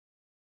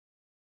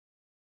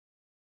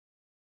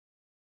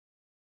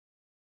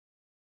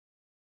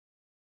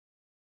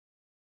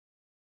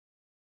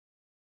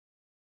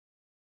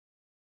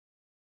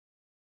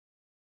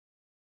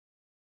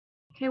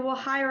Okay, well,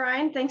 hi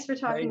Ryan. Thanks for Hey,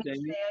 talking to me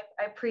Jamie. today.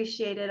 I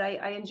appreciate it.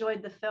 I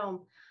enjoyed the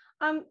film.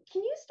 Can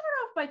you start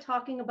off by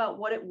talking about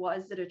what it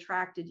was that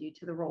attracted you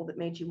to the role that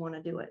made you want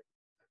to do it?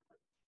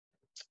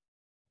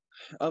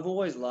 I've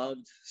always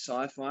loved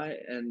sci-fi,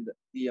 and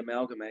the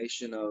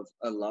amalgamation of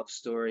a love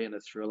story and a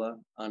thriller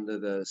under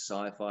the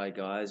sci-fi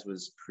guise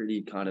was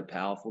pretty kind of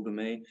powerful to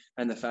me.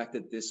 And the fact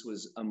that this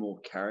was a more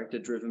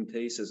character-driven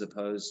piece as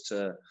opposed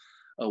to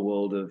a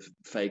world of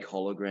fake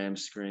hologram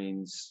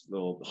screens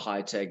or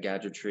high-tech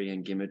gadgetry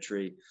and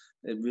gimmickry,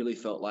 it really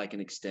felt like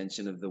an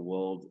extension of the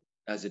world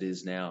as it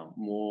is now,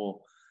 more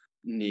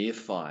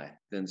near-fi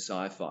than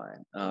sci-fi,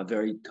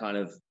 very kind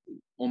of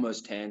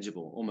almost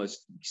tangible, almost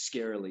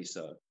scarily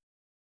so.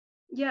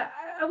 Yeah,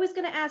 I was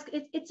going to ask.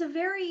 It's a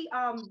very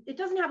it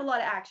doesn't have a lot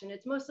of action.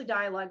 It's mostly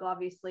dialogue,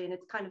 obviously, and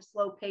it's kind of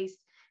slow paced,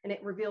 and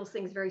it reveals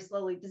things very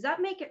slowly. Does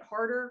that make it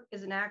harder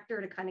as an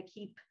actor to kind of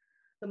keep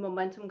the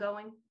momentum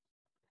going?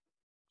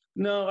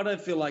 No, I don't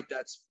feel like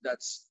that's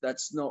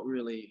not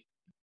really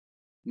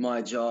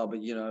my job.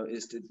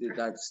 Is to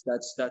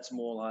that's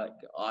more like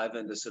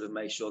Ivan to sort of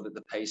make sure that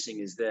the pacing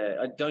is there.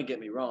 Don't get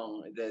me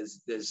wrong.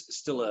 There's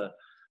still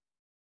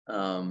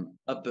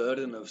a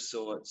burden of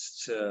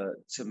sorts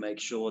to make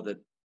sure that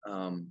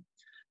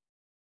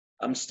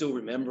I'm still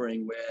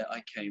remembering where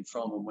I came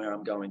from and where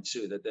I'm going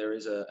to. That there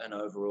is an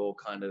overall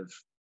kind of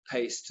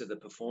pace to the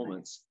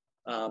performance.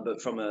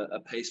 But from a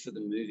pace for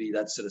the movie,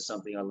 that's sort of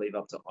something I leave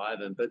up to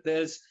Ivan. But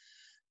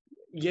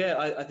yeah,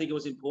 I think it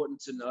was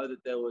important to know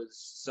that there was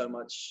so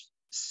much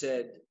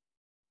said.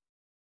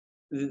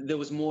 There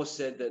was more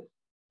said that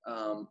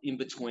in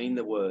between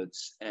the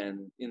words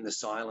and in the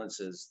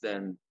silences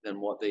than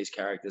what these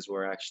characters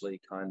were actually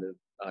kind of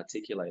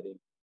articulating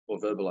or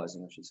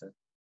verbalizing, I should say.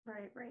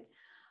 Right, right.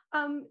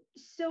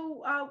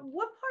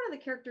 What part of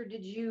the character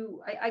did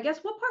you, I guess,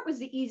 what part was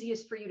the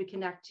easiest for you to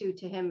connect to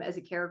him as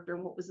a character,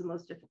 and what was the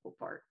most difficult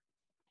part?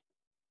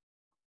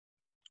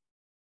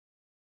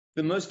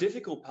 The most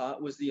difficult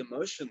part was the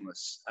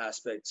emotionless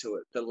aspect to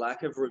it, the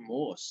lack of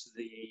remorse,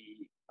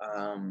 the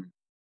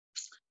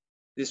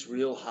this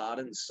real heart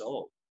and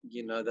soul.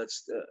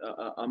 That's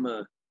I'm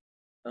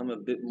a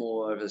bit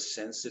more of a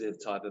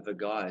sensitive type of a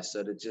guy,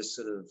 so to just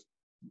sort of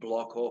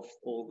block off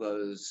all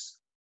those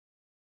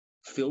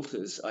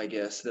filters, I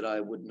guess, that I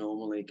would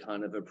normally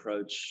kind of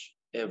approach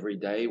every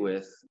day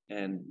with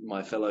and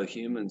my fellow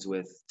humans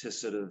with, to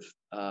sort of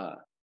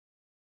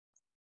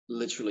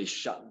literally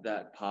shut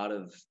that part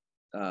of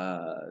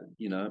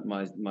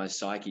my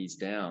psyche's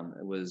down.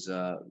 It was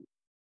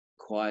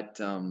quite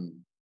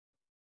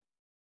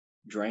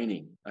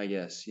draining, I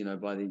guess.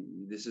 By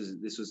this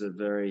was a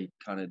very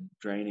kind of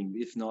draining,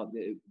 if not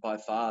by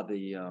far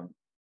the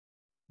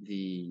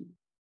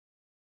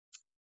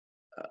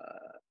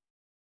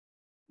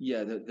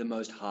the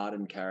most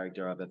hardened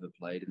character I've ever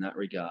played in that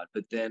regard.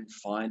 But then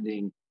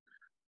finding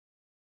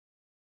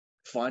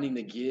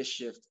the gear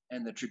shift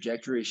and the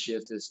trajectory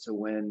shift as to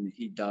when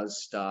he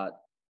does start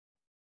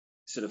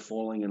sort of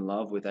falling in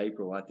love with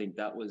April, I think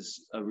that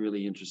was a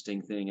really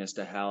interesting thing as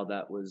to how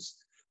that was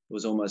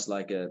almost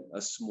like a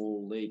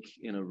small leak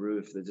in a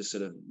roof that just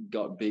sort of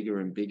got bigger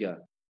and bigger,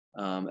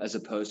 as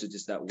opposed to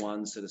just that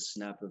one sort of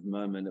snap of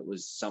moment. It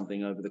was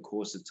something over the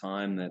course of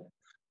time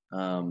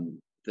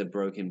that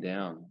broke him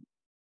down.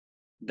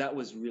 That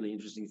was really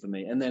interesting for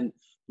me. And then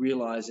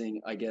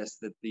realizing, I guess,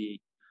 that the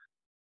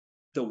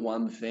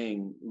one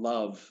thing,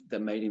 love,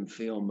 that made him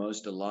feel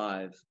most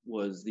alive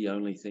was the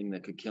only thing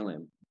that could kill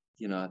him.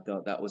 I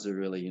thought that was a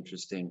really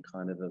interesting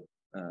kind of a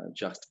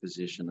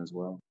juxtaposition as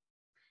well.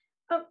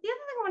 The other thing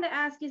I want to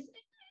ask is,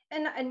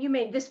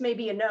 and this may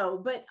be a no,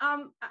 but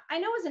I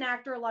know as an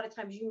actor, a lot of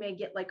times you may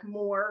get like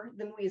more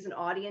than we as an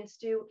audience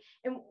do,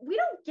 and we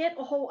don't get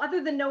a whole,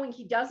 other than knowing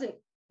he doesn't,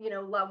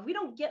 love. We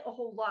don't get a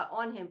whole lot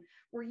on him.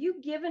 Were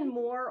you given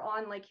more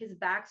on like his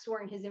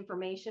backstory and his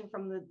information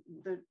from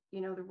the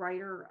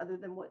writer, other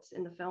than what's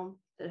in the film,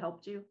 that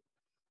helped you?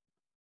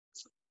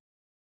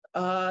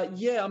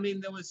 Yeah, I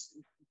mean, there was,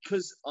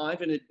 because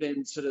Ivan had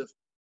been sort of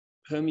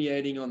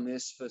permeating on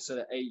this for sort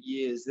of 8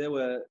 years. There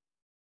were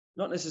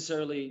not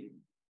necessarily,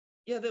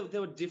 yeah,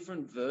 there were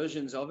different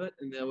versions of it,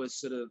 and there was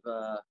sort of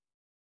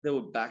there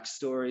were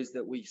backstories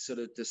that we sort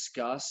of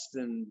discussed,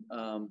 and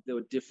there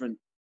were different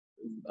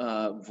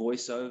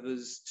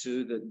voiceovers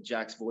too, that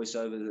Jack's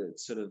voiceover that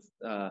sort of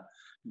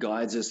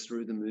guides us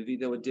through the movie.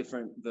 There were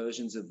different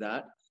versions of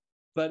that,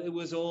 but it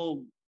was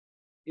all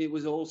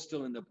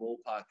still in the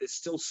ballpark. There's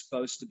still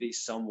supposed to be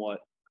somewhat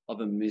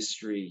of a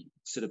mystery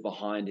sort of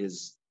behind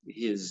his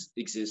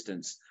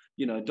existence.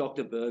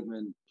 Dr.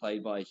 Bergman,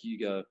 played by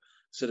Hugo,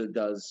 sort of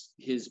does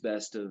his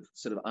best of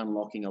sort of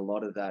unlocking a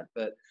lot of that.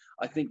 But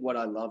I think what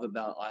I love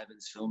about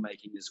Ivan's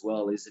filmmaking as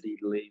well is that he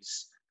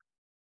leaves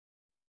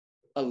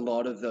a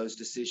lot of those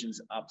decisions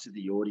up to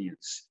the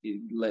audience.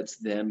 It lets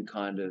them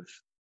kind of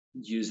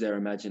use their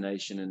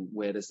imagination, and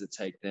where does it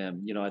take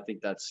them? I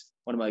think that's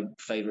one of my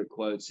favorite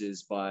quotes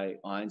is by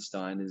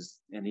Einstein,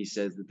 and he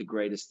says that the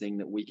greatest thing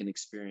that we can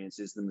experience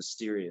is the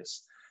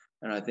mysterious.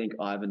 And I think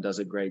Ivan does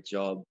a great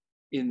job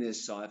in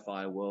this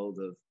sci-fi world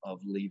of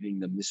leaving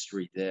the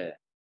mystery there.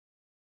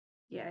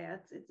 Yeah,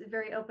 it's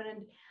very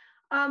open-ended.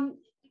 Um,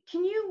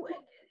 can you,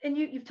 and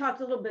you've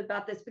talked a little bit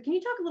about this, but can you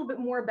talk a little bit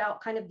more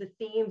about kind of the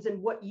themes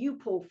and what you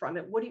pull from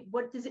it?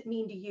 What does it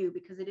mean to you?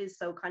 Because it is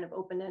so kind of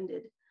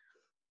open-ended.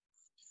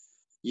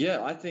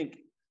 Yeah, I think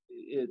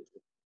it.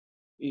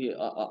 Yeah,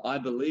 I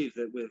believe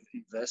that we've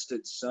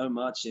invested so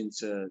much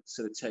into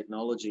sort of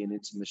technology and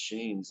into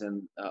machines,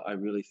 and I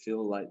really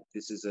feel like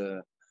this is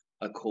a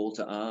call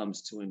to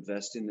arms to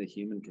invest in the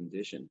human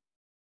condition.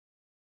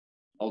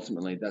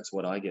 Ultimately, that's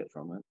what I get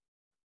from it.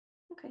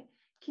 Okay.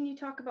 Can you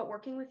talk about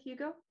working with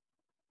Hugo?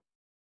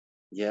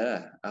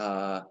 Yeah,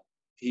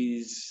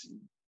 he's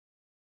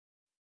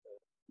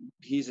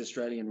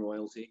Australian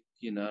royalty.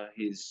 You know,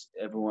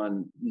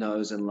 everyone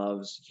knows and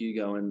loves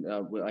Hugo, and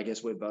I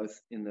guess we're both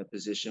in the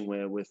position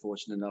where we're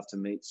fortunate enough to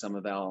meet some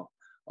of our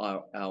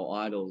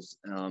idols.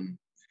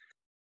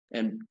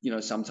 And you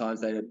know,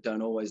 sometimes they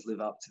don't always live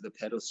up to the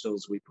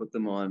pedestals we put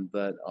them on.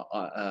 But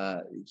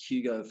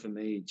Hugo, for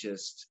me,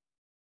 just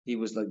he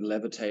was like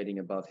levitating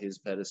above his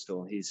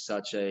pedestal. He's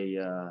such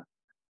a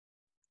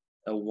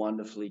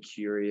wonderfully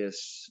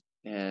curious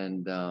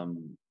and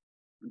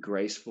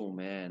graceful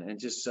man,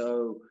 and just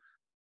so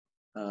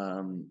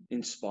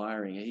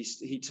inspiring.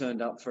 He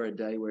turned up for a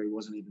day where he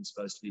wasn't even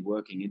supposed to be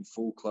working, in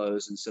full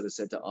clothes, and sort of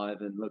said to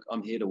Ivan, "Look,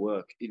 I'm here to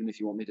work. Even if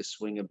you want me to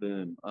swing a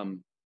boom,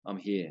 I'm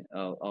here.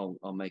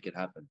 I'll make it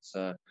happen."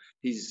 So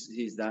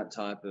he's that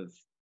type of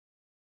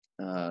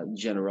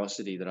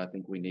generosity that I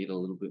think we need a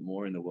little bit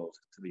more in the world,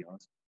 to be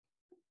honest.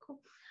 Cool.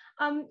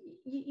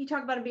 You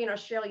talk about him being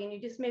Australian.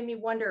 You just made me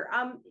wonder.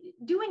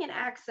 Doing an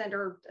accent,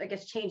 or I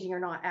guess changing or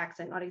not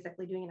accent, not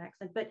exactly doing an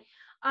accent, but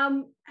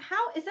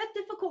how is that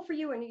difficult for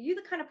you? And are you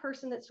the kind of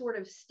person that sort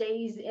of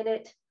stays in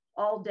it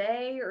all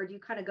day, or do you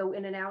kind of go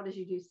in and out as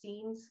you do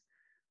scenes?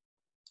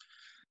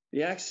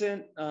 The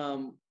accent,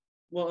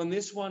 well, in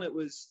this one, it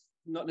was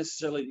not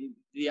necessarily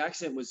the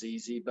accent was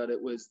easy, but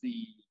it was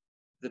the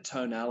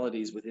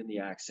tonalities within the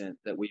accent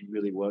that we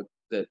really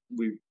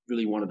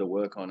wanted to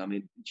work on. I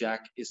mean,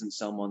 Jack isn't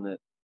someone that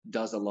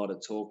does a lot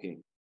of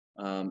talking.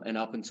 And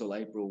up until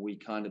April, we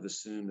kind of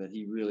assumed that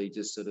he really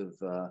just sort of,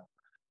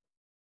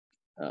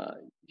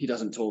 he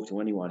doesn't talk to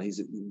anyone.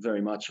 He's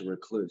very much a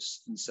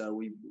recluse. And so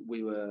we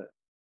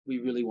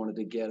really wanted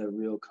to get a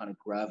real kind of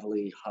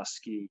gravelly,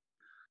 husky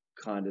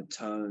kind of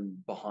tone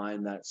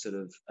behind that sort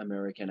of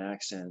American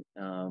accent,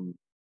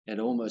 and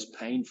almost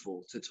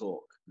painful to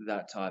talk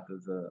that type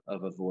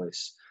of a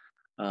voice.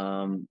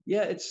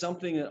 Yeah, it's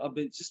something that I've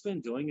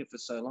been doing it for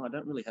so long. I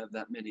don't really have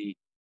that many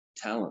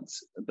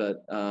talents,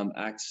 but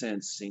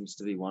accents seems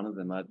to be one of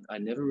them. I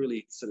never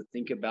really sort of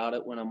think about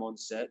it when I'm on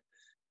set,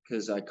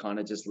 because I kind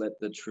of just let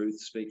the truth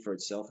speak for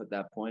itself at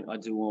that point. I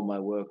do all my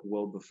work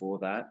well before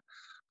that.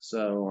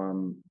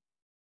 So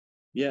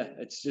yeah,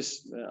 it's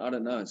just, I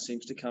don't know, it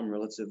seems to come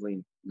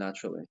relatively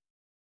naturally.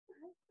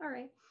 All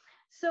right.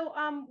 So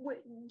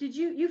did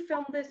you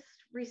film this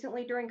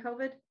recently during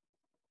COVID?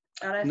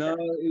 No,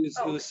 it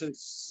Oh, was sort of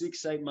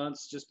 6, 8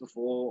 months just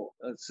before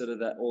sort of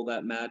that all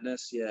that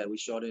madness. Yeah, we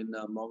shot in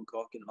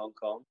Mongkok in Hong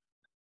Kong,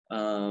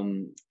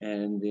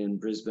 and in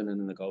Brisbane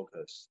and in the Gold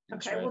Coast.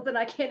 okay. Well, then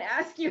I can't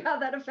ask you how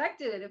that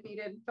affected it if you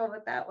didn't film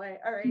it that way.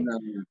 All right. No.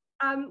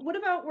 What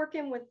about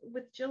working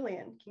with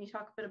Jillian? Can you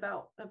talk a bit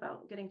about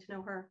getting to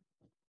know her?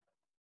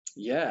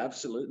 Yeah,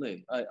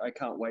 absolutely. I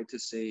can't wait to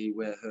see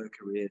where her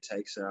career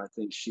takes her. I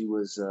think she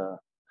was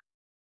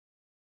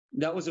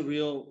that was a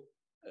real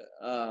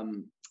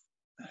um,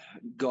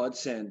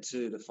 godsend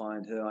too, to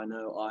find her. I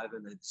know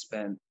Ivan had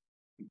spent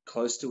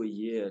close to a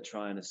year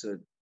trying to sort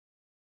of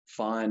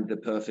find the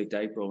perfect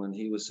April, and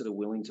he was sort of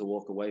willing to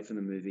walk away from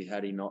the movie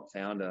had he not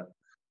found her.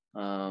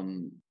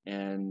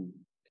 And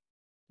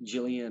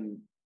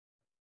Gillian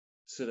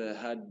sort of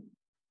had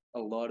a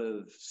lot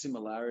of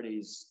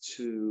similarities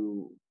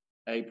to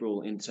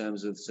April in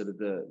terms of sort of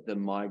the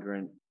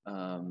migrant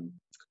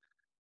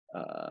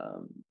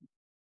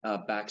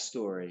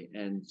backstory,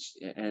 and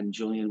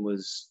Gillian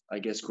was, I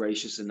guess,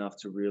 gracious enough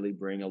to really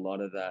bring a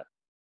lot of that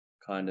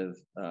kind of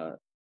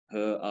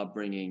her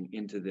upbringing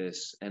into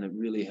this, and it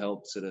really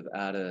helped sort of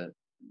add a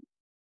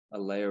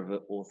layer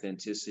of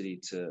authenticity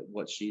to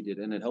what she did,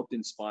 and it helped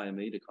inspire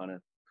me to kind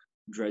of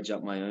dredge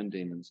up my own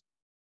demons.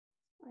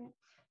 Right.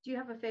 Do you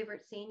have a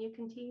favorite scene you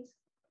can tease?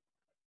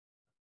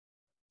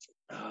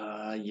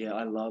 Yeah,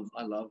 I love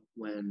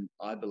when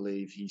I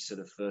believe he sort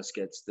of first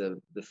gets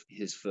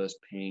his first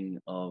ping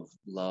of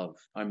love.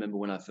 I remember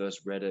when I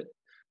first read it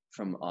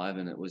from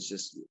Ivan, it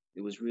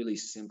was really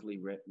simply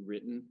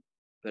written,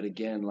 but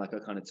again, like I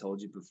kind of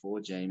told you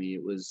before, Jamie,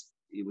 it was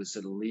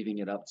sort of leaving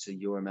it up to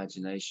your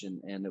imagination,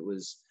 and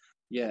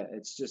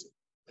it's just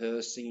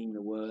her singing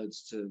the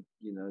words to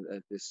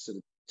this sort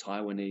of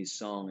Taiwanese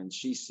song, and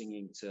she's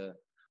singing to.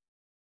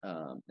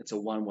 It's a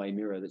one-way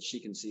mirror that she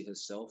can see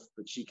herself,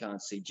 but she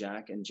can't see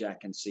Jack, and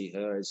Jack can see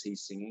her as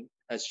she's singing.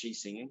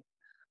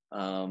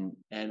 And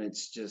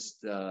it's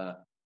just the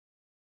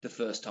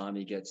first time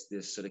he gets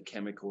this sort of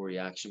chemical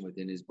reaction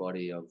within his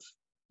body of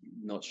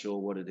not sure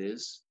what it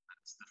is.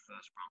 That's the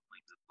first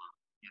rumblings of love.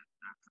 Yeah,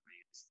 that for me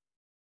is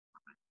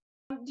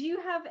Do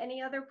you have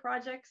any other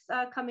projects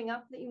coming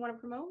up that you want to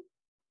promote?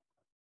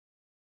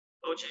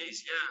 Oh,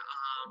 geez, yeah.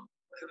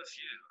 I have a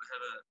few. I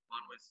have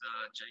one with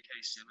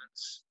J.K.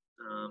 Simmons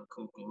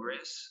called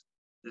Glorious.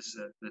 This is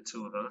the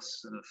two of us,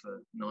 sort of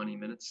for 90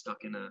 minutes,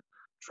 stuck in a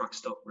truck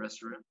stop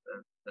restaurant.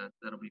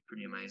 That'll be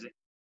pretty amazing.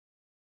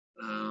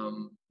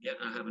 Yeah,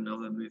 I have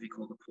another movie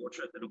called The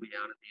Portrait that'll be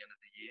out at the end of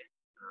the year.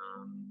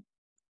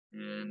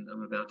 And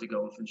I'm about to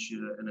go off and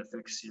shoot an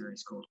FX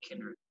series called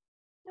Kindred.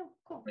 Oh,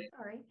 cool.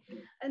 All right.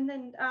 And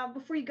then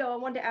before you go, I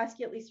wanted to ask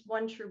you at least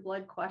one True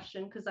Blood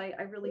question, because I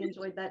really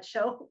enjoyed that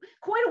show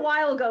quite a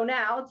while ago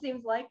now, it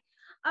seems like.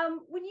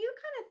 When you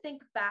kind of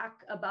think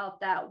back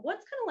about that,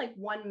 what's kind of like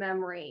one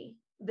memory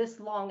this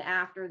long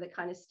after that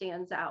kind of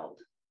stands out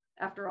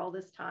after all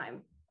this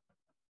time?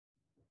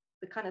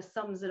 That kind of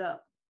sums it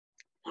up.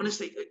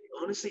 Honestly,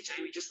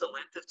 Jamie, just the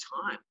length of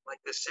time, like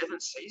the 7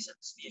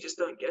 seasons, you just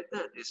don't get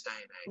that this day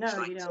and age.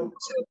 No, like you don't.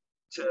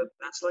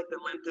 That's like the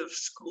length of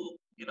school,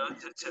 you know,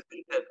 to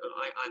think that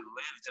I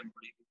lived and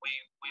we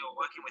were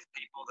working with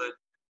people that,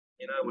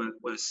 you know,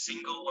 were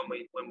single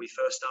when we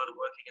first started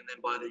working. And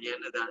then by the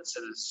end of that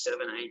sort of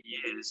 7, 8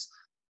 years,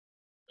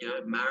 you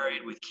know,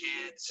 married with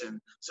kids. And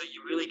so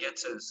you really get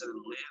to sort of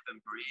live and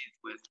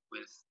breathe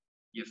with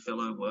your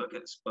fellow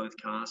workers, both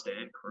cast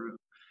and crew.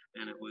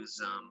 And it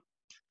was,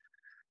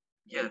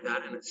 yeah,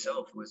 that in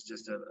itself was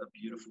just a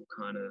beautiful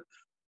kind of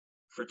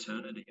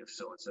fraternity of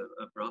sorts,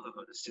 a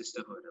brotherhood, a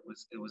sisterhood.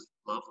 It was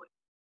lovely.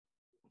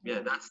 Yeah,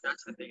 that's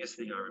the biggest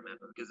thing I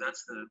remember, because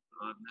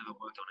I've never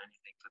worked on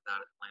anything for that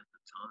length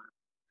of time.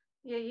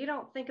 Yeah, you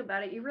don't think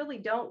about it. You really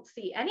don't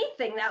see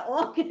anything that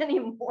long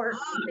anymore.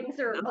 Things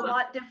are a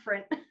lot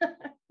different.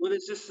 Well,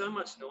 there's just so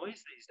much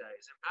noise these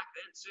days. And back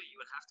then, too, you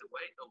would have to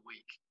wait a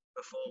week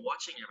before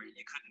watching everything.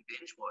 You couldn't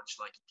binge watch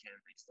like you can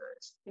these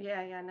days.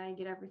 Yeah, now you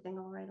get everything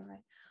all right.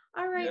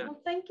 All right, Yeah.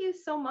 well, thank you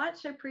so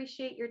much. I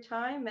appreciate your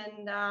time,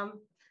 and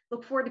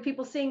look forward to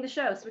people seeing the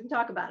show so we can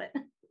talk about it.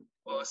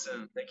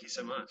 Awesome. Thank you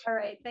so much. All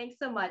right, thanks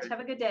so much.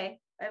 Have a good day.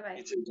 Bye-bye.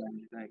 You too,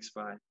 Jamie. Thanks.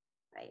 Bye.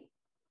 Bye.